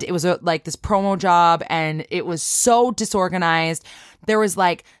 And it was like this promo job, and it was so disorganized. There was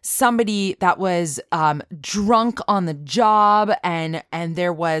like somebody that was drunk on the job, and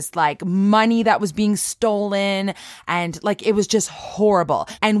there was like money that was being stolen, and like it was just horrible.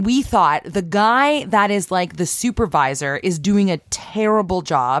 And we thought the guy that is like the supervisor is doing a terrible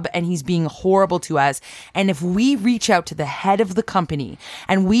job, and he's being horrible to us. And if we reach out to the head of the company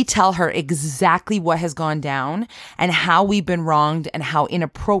and we tell her exactly what has gone down and how we've been wronged and how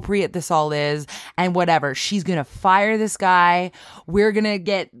inappropriate this all is and whatever, she's gonna fire this guy. We're gonna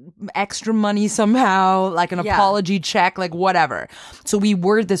get extra money somehow, like an apology check, like whatever. So we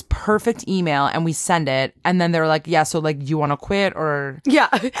word this perfect email and we send it, and then they're like, yeah, so like, do you want to quit or? Yeah.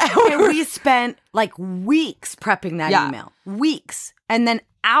 And we spent like weeks prepping that email. Weeks. And then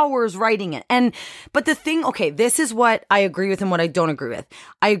hours writing it. But the thing, okay, this is what I agree with and what I don't agree with.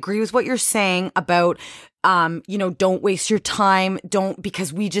 I agree with what you're saying about, don't waste your time.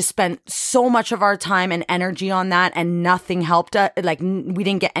 Because we just spent so much of our time and energy on that and nothing helped us. Like we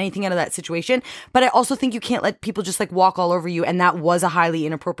didn't get anything out of that situation. But I also think you can't let people just like walk all over you. And that was a highly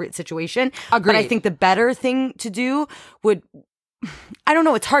inappropriate situation. Agreed. But I think the better thing to do would, I don't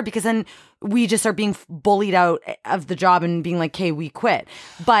know, it's hard because then we just are being bullied out of the job and being like, hey, we quit.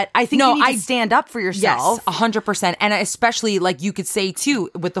 But I think you need to stand up for yourself. Yes, 100%. And especially like you could say too,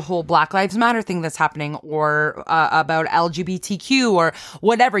 with the whole Black Lives Matter thing that's happening, or about LGBTQ or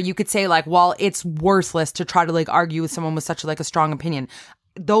whatever, you could say like, well, it's worthless to try to like argue with someone with such like a strong opinion.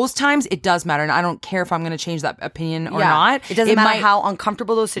 Those times it does matter, and I don't care if I'm going to change that opinion or not. It doesn't matter how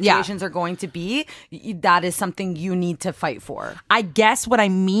uncomfortable those situations are going to be. That is something you need to fight for. I guess what I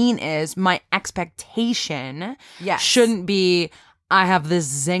mean is my expectation shouldn't be, I have this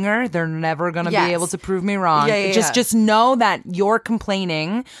zinger, they're never going to be able to prove me wrong. Just know that you're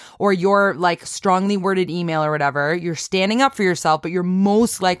complaining, or your like strongly worded email or whatever, you're standing up for yourself, but you're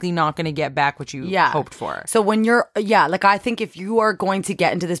most likely not going to get back what you hoped for. So when you're, like I think if you are going to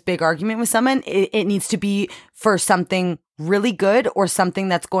get into this big argument with someone, it needs to be for something really good or something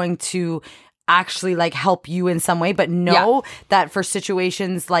that's going to actually like help you in some way, but know that for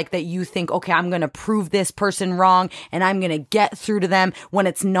situations like that you think, okay, I'm going to prove this person wrong and I'm going to get through to them, when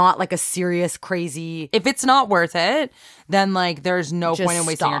it's not like a serious, crazy. If it's not worth it, then like there's no point in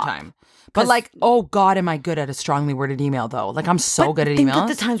wasting your time. But like, oh God, am I good at a strongly worded email though? Like I'm so good at emails. Think of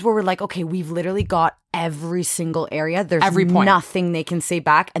the times where we're like, okay, we've literally got every single area. There's every point. Nothing they can say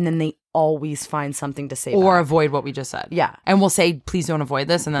back, and then they always find something to say or back. Avoid what we just said. Yeah. And we'll say, please don't avoid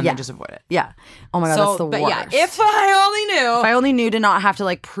this, and then they just avoid it. Yeah. Oh my God, that's the worst. Yeah, if I only knew. If I only knew to not have to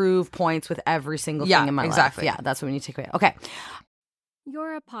like prove points with every single thing in my life. Yeah, that's what we need to take away. Okay.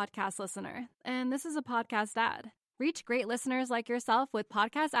 You're a podcast listener, and this is a podcast ad. Reach great listeners like yourself with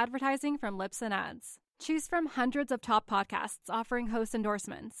podcast advertising from Lips and Ads. Choose from hundreds of top podcasts offering host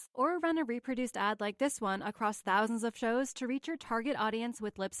endorsements, or run a reproduced ad like this one across thousands of shows to reach your target audience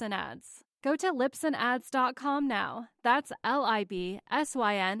with Lips and Ads. Go to lipsandads.com now. That's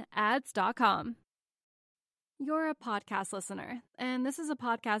LIBSYN ads.com. You're a podcast listener, and this is a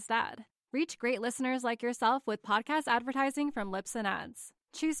podcast ad. Reach great listeners like yourself with podcast advertising from Lips and Ads.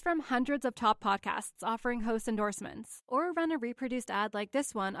 Choose from hundreds of top podcasts offering host endorsements, or run a reproduced ad like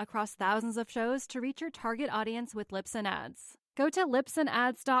this one across thousands of shows to reach your target audience with Lips and Ads. Go to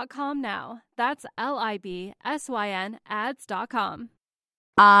lipsandads.com now. That's LIBSYN ads.com.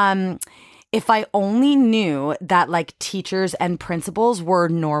 If I only knew that like teachers and principals were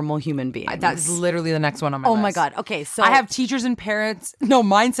normal human beings. That's literally the next one on my list. Oh my God. Okay, so I have teachers and parents. No,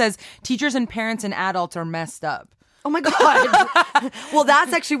 mine says teachers and parents and adults are messed up. Oh my God. Well,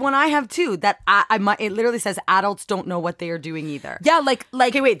 that's actually one I have too. That it literally says adults don't know what they are doing either. Yeah, like.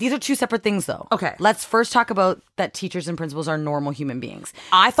 Okay, wait. These are two separate things, though. Okay, let's first talk about that teachers and principals are normal human beings.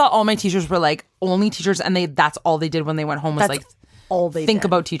 I thought all my teachers were like only teachers, and that's all they did when they went home was like all they think did.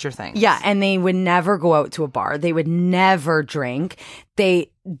 About teacher things. Yeah, and they would never go out to a bar. They would never drink.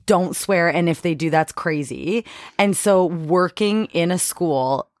 They don't swear, and if they do, that's crazy. And so, working in a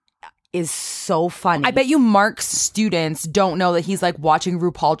school, is so funny. I bet you Mark's students don't know that he's like watching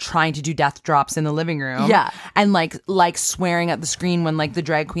RuPaul trying to do death drops in the living room. Yeah. And like swearing at the screen when like the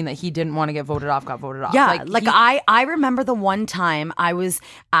drag queen that he didn't want to get voted off got voted off. Yeah, I remember the one time I was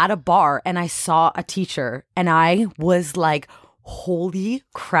at a bar and I saw a teacher and I was like, holy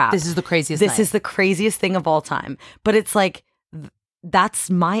crap. This is the craziest This night. is the craziest thing of all time. But it's like, that's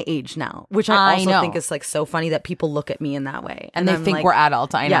my age now, which I also know. think is like so funny that people look at me in that way. and they I'm think like, we're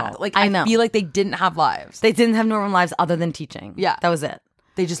adults. I know. Yeah, Like I know. feel like they didn't have lives. They didn't have normal lives other than teaching. Yeah. That was it.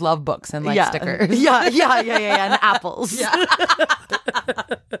 They just love books and like yeah. stickers. Yeah, and apples. Yeah.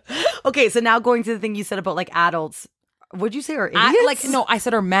 Okay, so now going to the thing you said about like adults. Would you say are idiots? I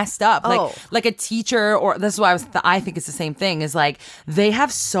said are messed up. Oh. Like a teacher, or this is why I think it's the same thing. Is like they have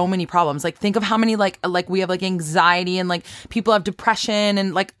so many problems. Like think of how many like we have like anxiety and like people have depression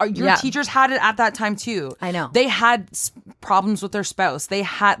and like your teachers had it at that time too. I know. They had problems with their spouse. They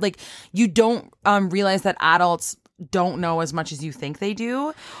had like you don't realize that adults don't know as much as you think they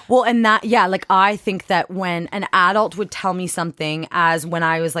do. Well, and that, yeah, like I think that when an adult would tell me something as when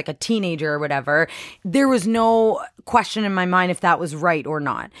I was like a teenager or whatever, there was no question in my mind if that was right or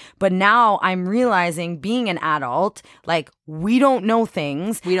not. But now I'm realizing being an adult, like we don't know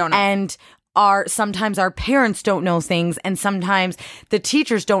things. We don't know. And sometimes our parents don't know things and sometimes the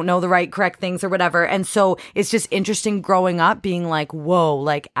teachers don't know the correct things or whatever. And so it's just interesting growing up being like, whoa,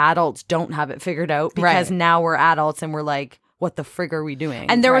 like adults don't have it figured out because Right. now we're adults and we're like, what the frig are we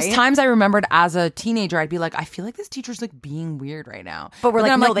doing? And there was right? times I remembered as a teenager, I'd be like, I feel like this teacher's like being weird right now. But we're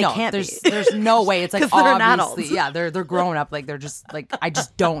then like, I'm no, they can't there's, be. There's no way. It's like 'Cause they're an obviously, adult. yeah, they're grown up. Like they're just like I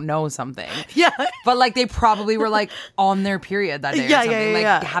just don't know something. Yeah. But like they probably were like on their period that day Yeah, or something, yeah, like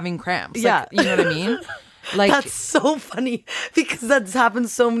yeah. having cramps. Yeah. Like, you know what I mean? Like That's so funny because that's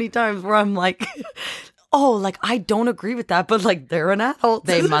happened so many times where I'm like, oh, like I don't agree with that, but like they're an adult.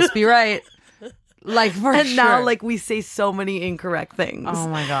 they must be right. Like for And sure. now like we say so many incorrect things. Oh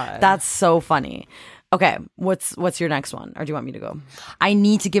my God. That's so funny. Okay, what's your next one? Or do you want me to go? I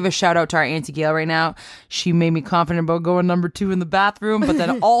need to give a shout out to our Auntie Gail right now. She made me confident about going number 2 in the bathroom, but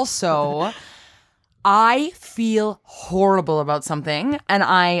then also I feel horrible about something and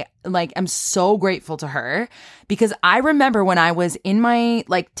I like am so grateful to her because I remember when I was in my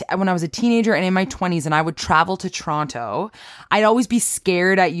when I was a teenager and in my 20s and I would travel to Toronto, I'd always be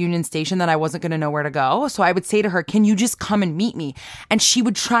scared at Union Station that I wasn't going to know where to go. So I would say to her, "Can you just come and meet me?" And she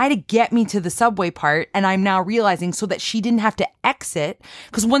would try to get me to the subway part, and I'm now realizing so that she didn't have to exit,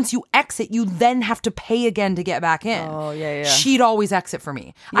 because once you exit, you then have to pay again to get back in. Oh, yeah. She'd always exit for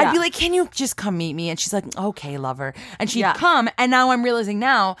me. Yeah. I'd be like, "Can you just come meet me?" And she's like, "Okay, lover." And she'd Yeah. come, and now I'm realizing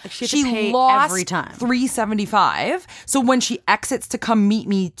now she had to pay lost every time. $3.75. So when she exits to come meet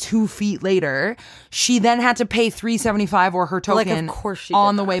me 2 feet later, she then had to pay $3.75 or her Like, token of course she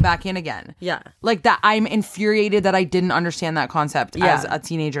on did the that. way back in again. Yeah. Like that. I'm infuriated that I didn't understand that concept Yeah. as a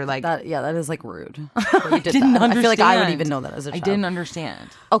teenager. Like That is like rude. that you did didn't that. understand. I feel like I would even know that as a I child. didn't understand.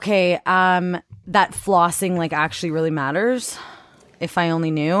 Okay, that flossing like actually really matters. If I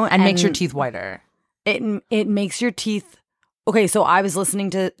only knew, And makes your teeth whiter. It makes your teeth. Okay, so I was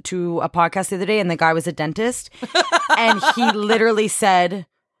listening to a podcast the other day, and the guy was a dentist, and he literally said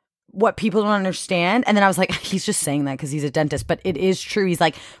what people don't understand, and then I was like, he's just saying that because he's a dentist, but it is true. He's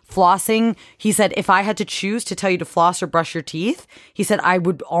like, flossing. He said, if I had to choose to tell you to floss or brush your teeth, he said I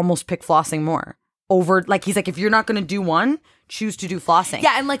would almost pick flossing more over. Like he's like, if you're not going to do one, choose to do flossing.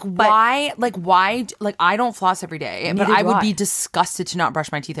 Yeah, and why I don't floss every day, but Neither I do would I. be disgusted to not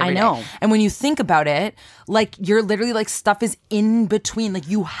brush my teeth every day. I know. And when you think about it, like you're literally like stuff is in between, like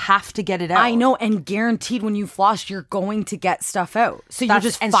you have to get it out. I know, and guaranteed when you floss, you're going to get stuff out. So you're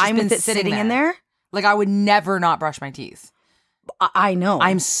just and it's fine been with it sitting in there. Like I would never not brush my teeth. I know.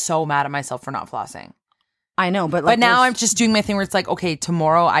 I'm so mad at myself for not flossing. I know, but But now I'm just doing my thing where it's like, okay,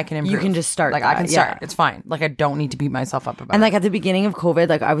 tomorrow I can improve. You can just start Like I that, can start. yeah. It's fine. Like I don't need to beat myself up about and it. like at the beginning of COVID,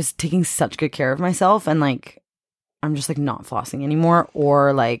 like I was taking such good care of myself, and like I'm just like not flossing anymore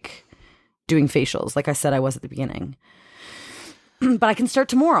or like doing facials, like I said I was at the beginning. But I can start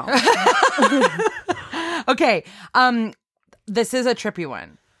tomorrow. Okay. This is a trippy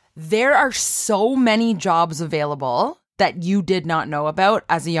one. There are so many jobs available that you did not know about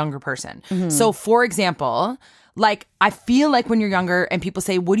as a younger person. Mm-hmm. So for example, like I feel like when you're younger and people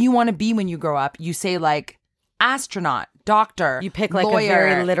say, what do you want to be when you grow up? You say like astronaut, doctor. You pick like lawyer. a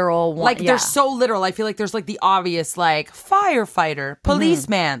very literal one. Like yeah. they're so literal. I feel like there's like the obvious like firefighter,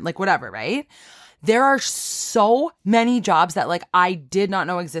 policeman, like whatever, right? there are so many jobs that like I did not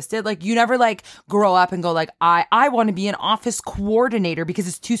know existed. Like you never like grow up and go like, I want to be an office coordinator because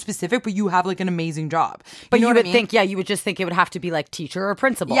it's too specific, but you have like an amazing job. But know you what I would mean? think, you would just think it would have to be like teacher or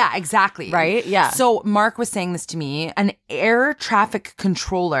principal. Yeah, exactly. Right? Yeah. So Mark was saying this to me. An air traffic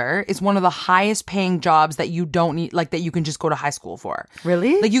controller is one of the highest paying jobs that you don't need, like that you can just go to high school for.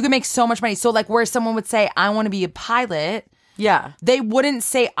 Really? Like you can make so much money. So like where someone would say, I want to be a pilot. Yeah. They wouldn't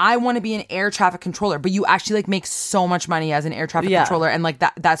say, I want to be an air traffic controller, but you actually like make so much money as an air traffic controller. And like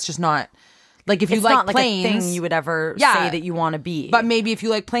that's just not like, if you It's like not like planes, a thing you would ever say that you want to be. but maybe if you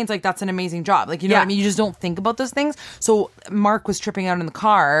like planes, like that's an amazing job. Like, you know what I mean? You just don't think about those things. So Mark was tripping out in the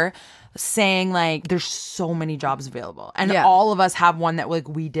car saying like, there's so many jobs available. And all of us have one that like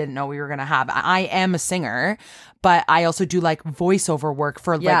we didn't know we were going to have. I am a singer, but I also do like voiceover work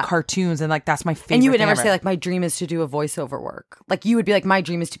for like cartoons. And like, that's my favorite And you would thing never ever. say like, my dream is to do a voiceover work. Like you would be like, my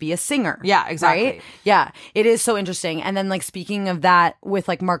dream is to be a singer. Yeah, exactly. Right? Yeah. It is so interesting. And then like speaking of that with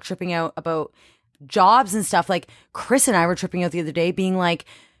like Mark tripping out about jobs and stuff, like Chris and I were tripping out the other day being like,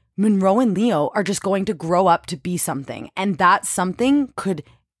 Monroe and Leo are just going to grow up to be something. And that something could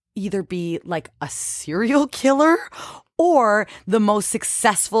either be like a serial killer or the most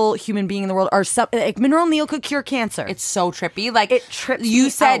successful human being in the world, or like Monroe and Leo could cure cancer. It's so trippy. Like It trips you me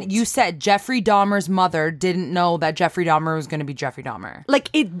said, out. you said Jeffrey Dahmer's mother didn't know that Jeffrey Dahmer was going to be Jeffrey Dahmer. Like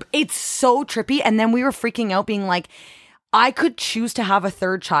it's so trippy. And then we were freaking out being like, I could choose to have a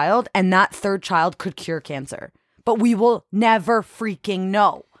third child and that third child could cure cancer, but we will never freaking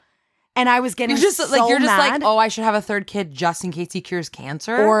know. And I was getting You're just so like, you're just mad. like, oh, I should have a third kid just in case he cures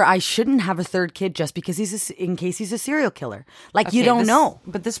cancer. Or I shouldn't have a third kid just because in case he's a serial killer. Like you Okay, don't know.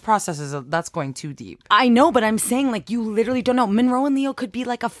 But this process that's going too deep. I know, but I'm saying like you literally don't know. Monroe and Leo could be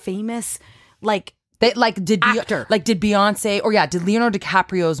like a famous like They like did actor. did Beyonce or did Leonardo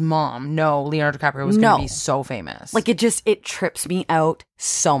DiCaprio's mom know Leonardo DiCaprio was going to be so famous? like it trips me out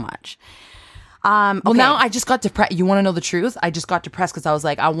so much. Well, okay. now I just got depressed. You want to know the truth? I just got depressed because I was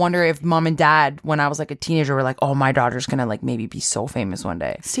like, I wonder if mom and dad, when I was like a teenager, were like, oh, my daughter's gonna like maybe be so famous one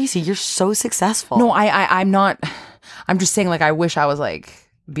day. Stacey, you're so successful. No, I'm not. I'm just saying, like, I wish I was like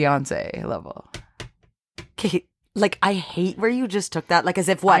Beyonce level. Okay, like I hate where you just took that, like as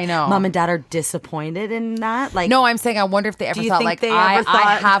if what I know. mom and dad are disappointed in that. Like No, I'm saying I wonder if they ever you thought think like they I ever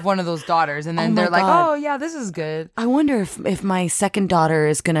thought- have one of those daughters, and then Oh my they're like, God. oh yeah, this is good. I wonder if my second daughter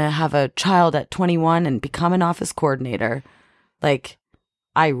is gonna have a child at 21 and become an office coordinator. Like,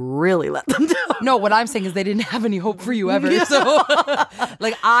 I really let them down. No, what I'm saying is they didn't have any hope for you ever. So,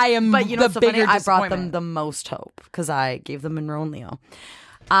 like, I am. But you know the what's so bigger funny? I brought them disappointment. the most hope because I gave them Monroe and Leo.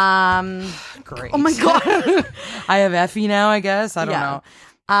 Great. Oh my god. I have Effie now. I guess I don't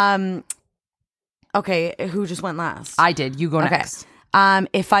Yeah. know. Okay, who just went last? I did. You go Okay. next.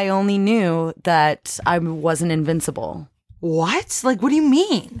 If I only knew that I wasn't invincible. What? Like, what do you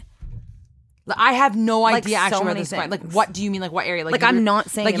mean? Like, I have no Like, idea so actually about many this point. Like, things. what do you mean? Like, what area? Like, you I'm were- not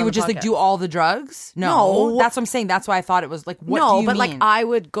saying like it you on would the just like podcast. do all the drugs. No. That's what I'm saying. That's why I thought it was like. What no, do you but mean? like I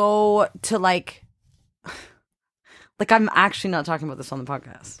would go to like I'm actually not talking about this on the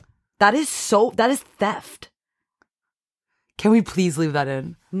podcast. That is theft. Can we please leave that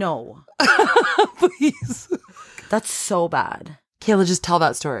in? No. Please. That's so bad. Kayla, just tell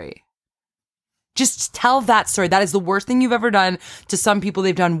that story. Just tell that story. That is the worst thing you've ever done. To some people,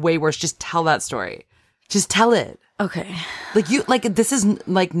 they've done way worse. Just tell that story. Just tell it. Okay. Like this is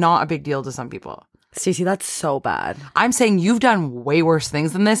like not a big deal to some people. Stacey, that's so bad. I'm saying you've done way worse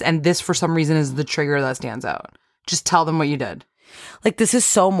things than this, and this for some reason is the trigger that stands out. Just tell them what you did. Like, this is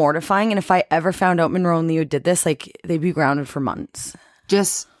so mortifying. And if I ever found out Monroe and Leo did this, like, they'd be grounded for months.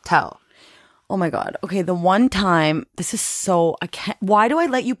 Just tell. Oh my God. Okay, the one time, this is so, I can't, why do I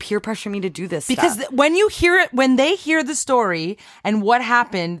let you peer pressure me to do this Because stuff? when you hear it, when they hear the story and what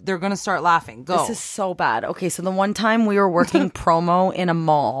happened, they're going to start laughing. Go. This is so bad. Okay, so the one time we were working promo in a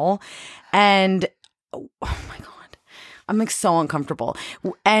mall and oh my God, I'm like so uncomfortable.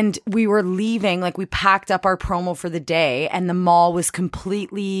 And we were leaving, like we packed up our promo for the day and the mall was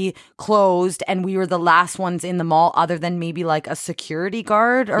completely closed and we were the last ones in the mall other than maybe like a security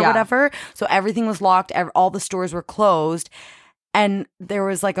guard or whatever. So everything was locked. All the stores were closed and there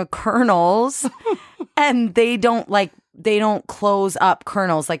was like a Colonel's and they don't close up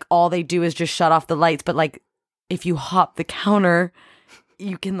Colonel's. Like all they do is just shut off the lights. But like if you hop the counter,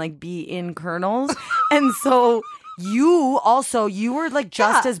 you can like be in Colonel's. And so you were like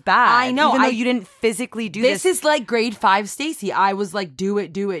just as bad. I know. Even though you didn't physically do this. This is like grade 5 Stacey. I was like, do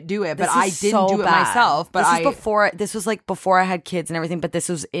it. But This I is didn't so do it bad. myself. But this was like before I had kids and everything, but this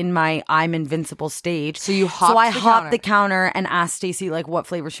was in my I'm invincible stage. So you hopped I the hopped counter. the counter and asked Stacey like what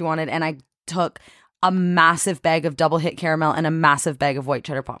flavor she wanted and I took a massive bag of double hit caramel and a massive bag of white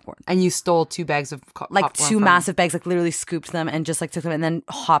cheddar popcorn. And you stole 2 bags of Like popcorn 2 from- massive bags, like literally scooped them and just like took them and then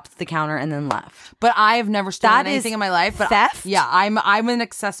hopped the counter and then left. But I have never stolen That is anything in my life. But theft? Yeah, I'm an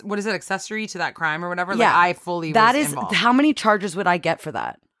what is it, accessory to that crime or whatever? Yeah. Like I fully That was is, involved. how many charges would I get for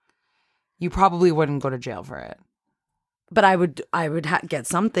that? You probably wouldn't go to jail for it. But I would get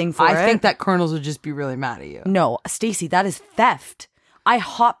something for it. I think that colonels would just be really mad at you. No, Stacey, that is theft. I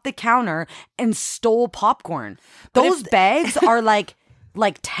hopped the counter and stole popcorn. Those bags are like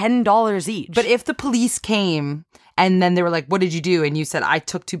 $10 each. But if the police came and then they were like, "What did you do?" and you said, "I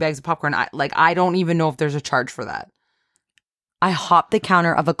took 2 bags of popcorn," I don't even know if there's a charge for that. I hopped the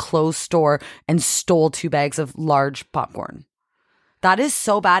counter of a closed store and stole 2 bags of large popcorn. That is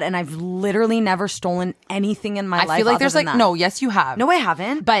so bad, and I've literally never stolen anything in my life. I feel like there's other like than that. no, yes you have. No, I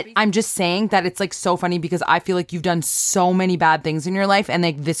haven't. But I'm just saying that it's like so funny because I feel like you've done so many bad things in your life and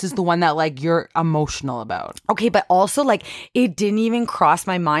like this is the one that like you're emotional about. Okay, but also like it didn't even cross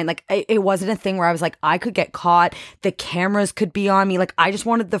my mind. Like it wasn't a thing where I was like, I could get caught. The cameras could be on me. Like I just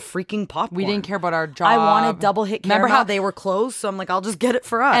wanted the freaking popcorn. We didn't care about our job. I wanted double hit caramel. Remember how they were closed? So I'm like, I'll just get it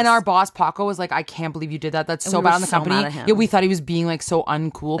for us. And our boss Paco was like, I can't believe you did that. That's And so we bad were on the so company. mad at him. Yeah, we thought he was being like so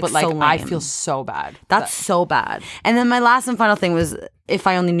uncool, but like so I lame. feel so bad. That's so bad. And then my last and final thing was, if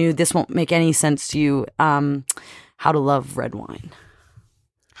I only knew, this won't make any sense to you, how to love red wine.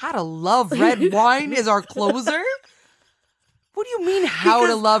 How to love red wine is our closer? What do you mean how to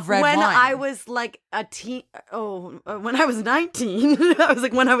Because love red wine? When I was like a when I was 19, I was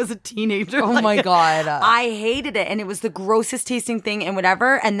like, when I was a teenager. Oh like, my God. I hated it. And it was the grossest tasting thing and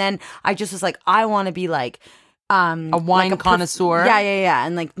whatever. And then I just was like, I want to be like, a wine connoisseur. Yeah.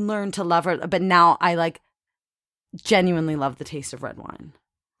 And like learn to love it. But now I like genuinely love the taste of red wine.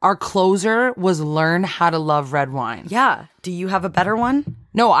 Our closer was learn how to love red wine. Yeah. Do you have a better one?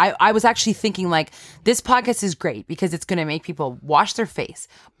 No, I was actually thinking like this podcast is great because it's going to make people wash their face,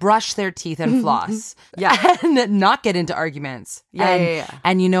 brush their teeth and floss. Yeah. And not get into arguments. Yeah.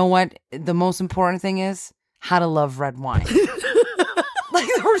 And you know what? The most important thing is how to love red wine. Like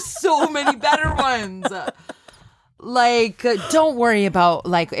there were so many better ones. Like don't worry about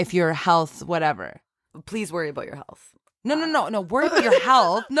like if your health, whatever. Please worry about your health. No. Worry about your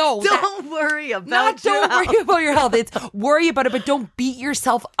health. No. Don't worry about Not your don't health. worry about your health. It's worry about it, but don't beat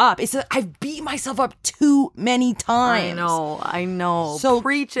yourself up. I've beat myself up too many times. I know. So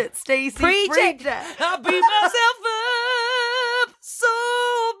preach it, Stacey. Preach it. I beat myself up so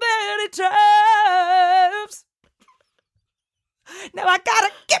many times. Now I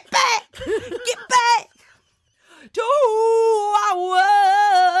gotta get back to who I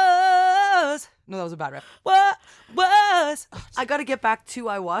was. No, that was a bad rap. What was? I gotta get back to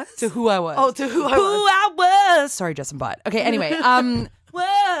I was. To who I was. Oh, to who I Who was. I was. Sorry, Justin Bott. Okay, anyway.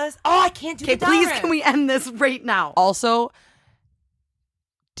 Was. Oh, I can't do Okay, the please, diary. can we end this right now? Also,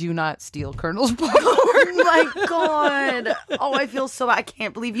 do not steal Colonel's popcorn. Oh my god! Oh, I feel so. I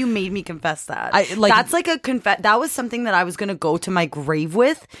can't believe you made me confess that. That's like a That was something that I was gonna go to my grave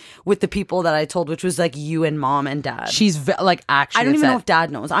with the people that I told, which was like you and mom and dad. She's like actually. I don't even know if upset.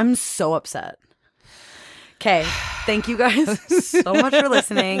 dad knows. I'm so upset. Okay, thank you guys so much for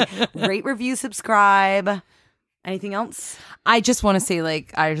listening. Rate, review, subscribe. Anything else? I just want to say,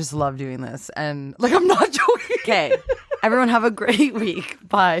 like, I just love doing this, and like, I'm not joking. Okay, everyone have a great week.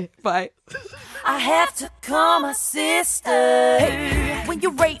 Bye. Bye. I have to call my sister. Hey, when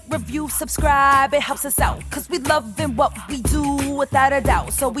you rate, review, subscribe, it helps us out. Cause we loving what we do without a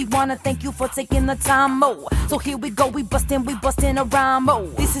doubt. So we wanna thank you for taking the time, oh. So here we go, we bustin' a rhyme, oh.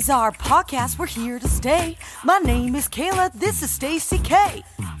 This is our podcast, we're here to stay. My name is Kayla, this is Stacey K.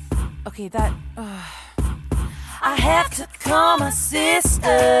 Okay, that... I have to call my sister.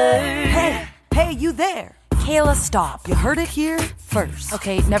 Hey, you there. Kayla, stop. You heard it here first.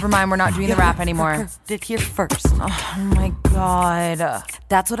 Okay, never mind, we're not doing the rap anymore. Heard it here first. Oh my god.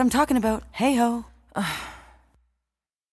 That's what I'm talking about. Hey ho.